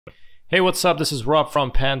Hey, what's up? This is Rob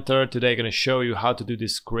from Panther. Today I'm going to show you how to do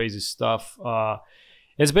this crazy stuff.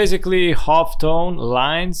 It's basically halftone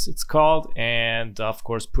lines, it's called, and of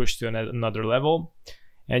course push to another level.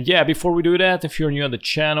 And yeah, before we do that, if you're new on the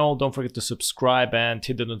channel, don't forget to subscribe and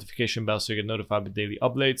hit the notification bell so you get notified with daily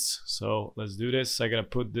updates. So let's do this. I'm going to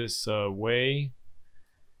put this away.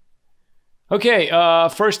 Okay,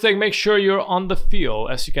 first thing, make sure you're on the fill.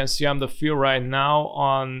 As you can see, I'm the fill right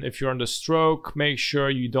now. If you're on the stroke, make sure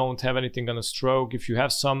you don't have anything on the stroke. If you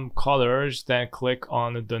have some colors, then click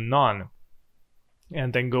on the none.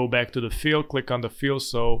 And then go back to the fill, click on the fill,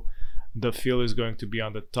 so the fill is going to be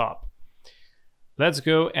on the top. Let's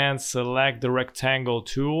go and select the rectangle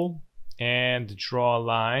tool and draw a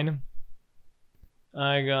line.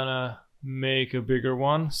 I'm gonna make a bigger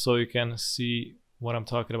one so you can see what I'm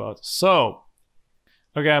talking about. So,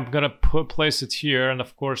 okay, I'm gonna place it here, and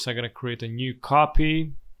of course I'm gonna create a new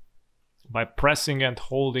copy by pressing and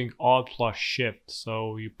holding Alt plus Shift.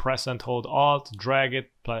 So you press and hold Alt, drag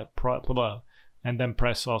it, blah, blah, blah, and then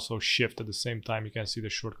press also Shift at the same time. You can see the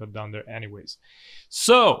shortcut down there anyways.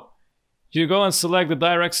 So you go and select the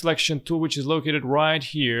direct selection tool, which is located right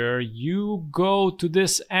here. You go to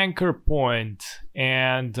this anchor point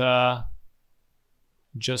and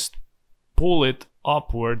just pull it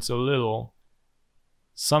upwards a little,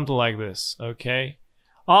 something like this. Okay,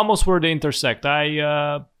 almost where they intersect.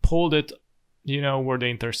 I pulled it, you know, where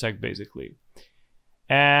they intersect basically.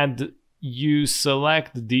 And you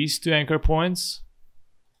select these two anchor points,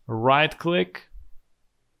 right click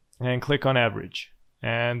and click on average,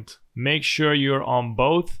 and make sure you're on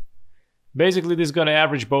both. Basically this is going to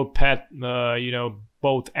average both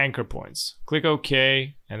both anchor points. Click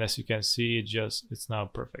OK, and as you can see, it's now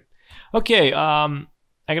perfect. Okay, I'm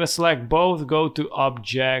gonna select both, go to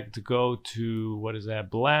object, go to, what is that,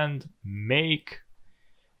 blend, make,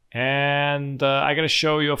 and I'm gonna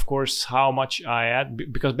show you, of course, how much I add,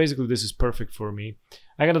 because basically this is perfect for me.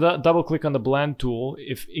 I'm gonna double click on the blend tool.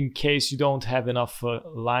 If in case you don't have enough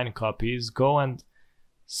line copies, go and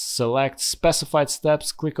select specified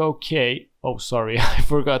steps, click OK. Oh, sorry, I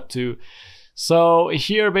forgot to. So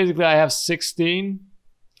here basically I have 16.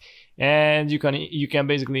 And you can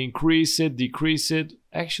basically increase it, decrease it.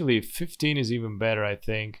 Actually 15 is even better, I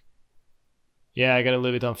think. Yeah, I gotta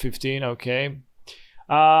leave it on 15. Okay,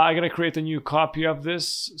 I'm gonna create a new copy of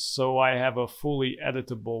this, so I have a fully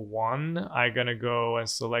editable one. I'm gonna go and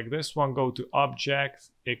select this one, go to object,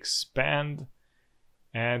 expand,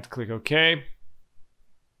 and click OK.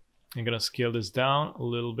 I'm gonna scale this down a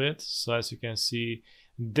little bit, so as you can see,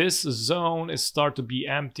 this zone is start to be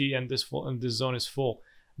empty and this zone is full.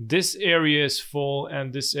 This area is full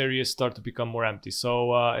and this area start to become more empty.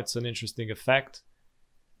 So it's an interesting effect,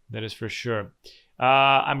 that is for sure.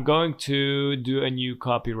 I'm going to do a new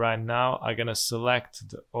copy right now. I'm gonna select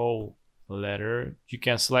the O letter. You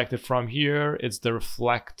can select it from here. It's the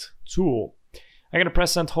reflect tool. I'm gonna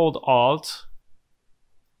press and hold Alt,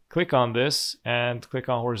 click on this and click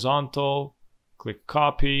on horizontal, click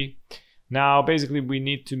copy. Now, basically, we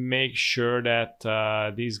need to make sure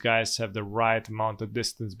that these guys have the right amount of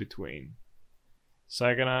distance between. So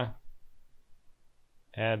I'm gonna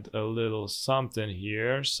add a little something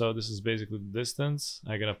here. So this is basically the distance.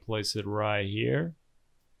 I'm gonna place it right here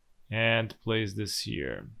and place this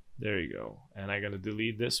here. There you go. And I'm gonna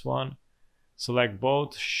delete this one. Select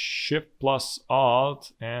both, Shift plus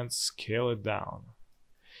Alt, and scale it down.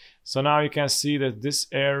 So now you can see that this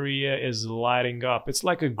area is lighting up. It's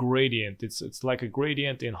like a gradient. It's like a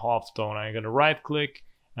gradient in halftone. I'm gonna right click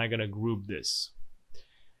and I'm gonna group this.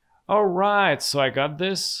 All right, so I got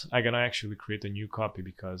this. I'm gonna actually create a new copy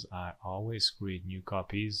because I always create new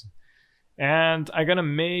copies. And I'm gonna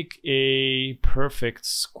make a perfect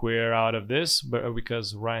square out of this, but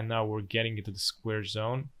because right now we're getting into the square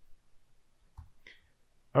zone.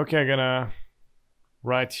 Okay, I'm gonna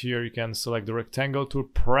right here, you can select the rectangle tool,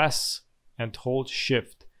 press and hold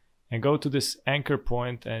Shift, and go to this anchor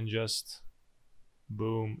point and just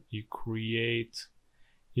boom, you create.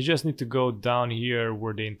 You just need to go down here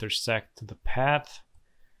where they intersect the path.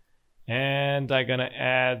 And I'm gonna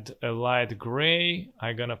add a light gray.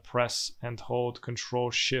 I'm gonna press and hold Control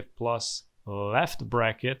Shift plus left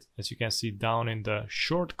bracket, as you can see down in the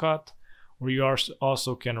shortcut. Or you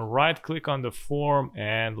also can right click on the form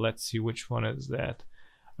and let's see which one is that.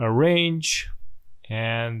 Arrange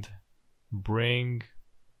and bring,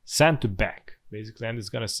 send to back basically, and it's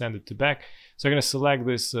gonna send it to back. So I'm gonna select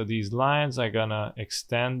these lines. I'm gonna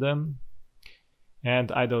extend them,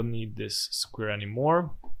 and I don't need this square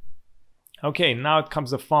anymore. Okay, now it comes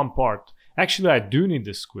the fun part. Actually, I do need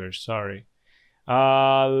this square, sorry.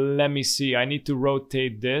 Let me see, I need to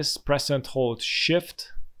rotate this, press and hold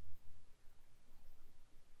Shift,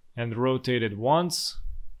 and rotate it once.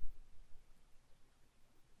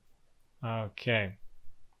 Okay.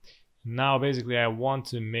 Now basically I want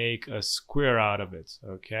to make a square out of it.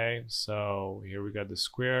 Okay, so here we got the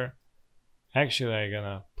square. Actually, I'm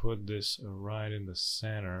gonna put this right in the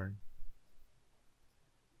center.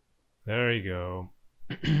 There you go.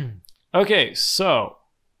 Okay, so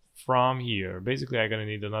from here, basically I'm gonna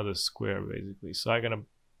need another square basically. So I'm gonna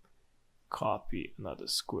copy another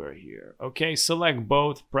square here. Okay, select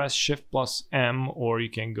both, press Shift plus M, or you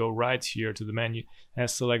can go right here to the menu and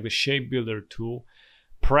select the shape builder tool.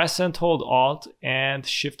 Press and hold Alt and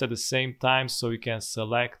Shift at the same time so you can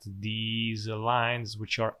select these lines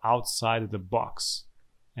which are outside of the box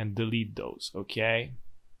and delete those, okay?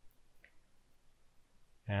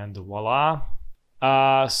 And voila.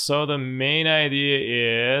 So the main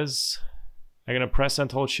idea is I'm gonna press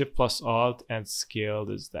and hold Shift plus Alt and scale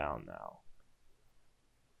this down now.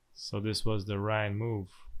 So this was the right move,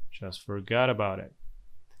 just forgot about it.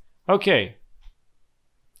 Okay,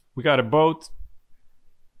 we got a boat.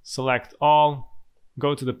 Select all,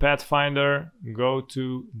 go to the Pathfinder, go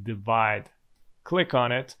to divide, click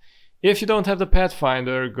on it. If you don't have the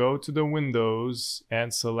Pathfinder, go to the Windows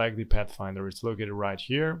and select the Pathfinder. It's located right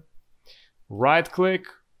here. Right click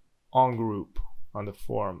on group on the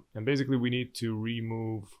form, and basically we need to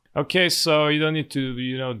remove. Okay, so you don't need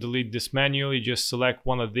to delete this manually, just select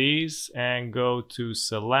one of these and go to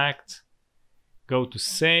select, go to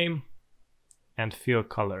same and fill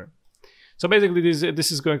color. So basically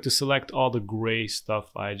this is going to select all the gray stuff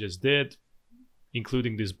I just did,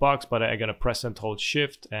 including this box, but I'm gonna press and hold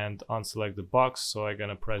Shift and unselect the box. So I'm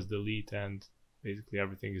gonna press delete and basically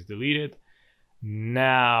everything is deleted.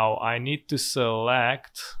 Now I need to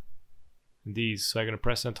select these. So I'm gonna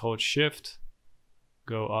press and hold Shift,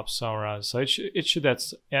 go up somewhere around. So it should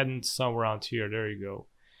end somewhere around here. There you go.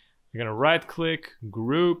 I'm gonna right click,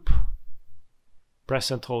 group, press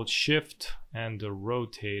and hold Shift and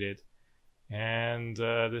rotate it. And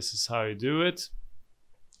this is how you do it.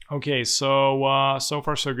 Okay, so so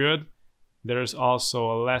far so good. There's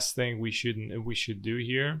also a last thing we should do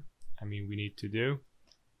here. We need to do.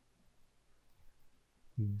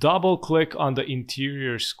 Double click on the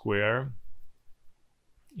interior square,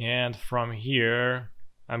 and from here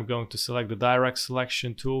I'm going to select the direct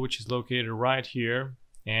selection tool, which is located right here,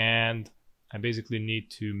 and I basically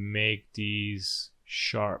need to make these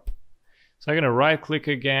sharp. So I'm gonna right click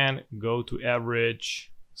again, go to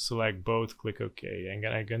average, select both, click OK, and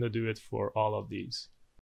I'm gonna do it for all of these.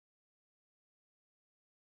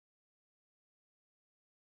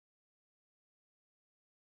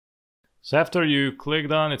 So after you click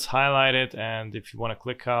done, it's highlighted, and if you want to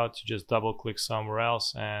click out, you just double click somewhere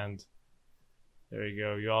else, and there you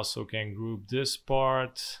go. You also can group this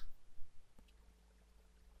part.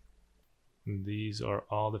 These are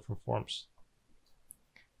all different forms.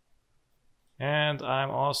 And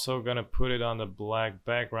I'm also gonna put it on the black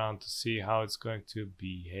background to see how it's going to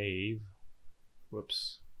behave.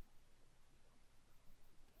 Whoops.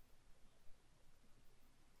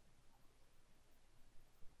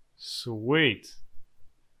 Sweet.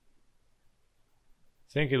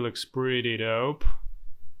 I think it looks pretty dope.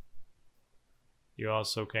 You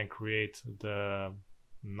also can create the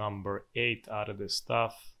number 8 out of this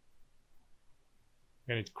stuff.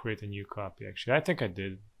 I'm gonna create a new copy actually. I think I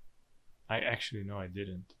did. I actually know I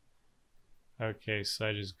didn't. Okay, so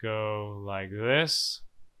I just go like this.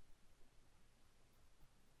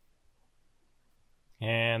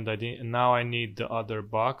 And now I need the other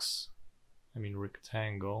box.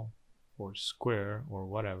 Rectangle or square or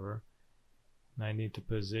whatever. And I need to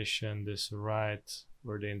position this right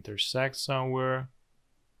where they intersect somewhere.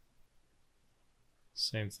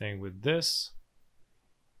 Same thing with this.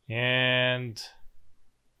 And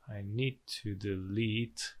I need to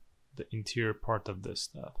delete the interior part of this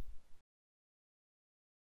stuff.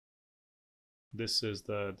 This is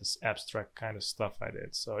this abstract kind of stuff I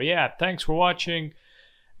did. So yeah, thanks for watching.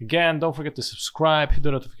 Again, don't forget to subscribe, hit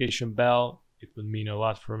the notification bell. It would mean a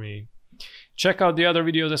lot for me. Check out the other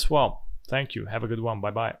videos as well. Thank you. Have a good one.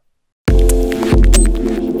 Bye bye.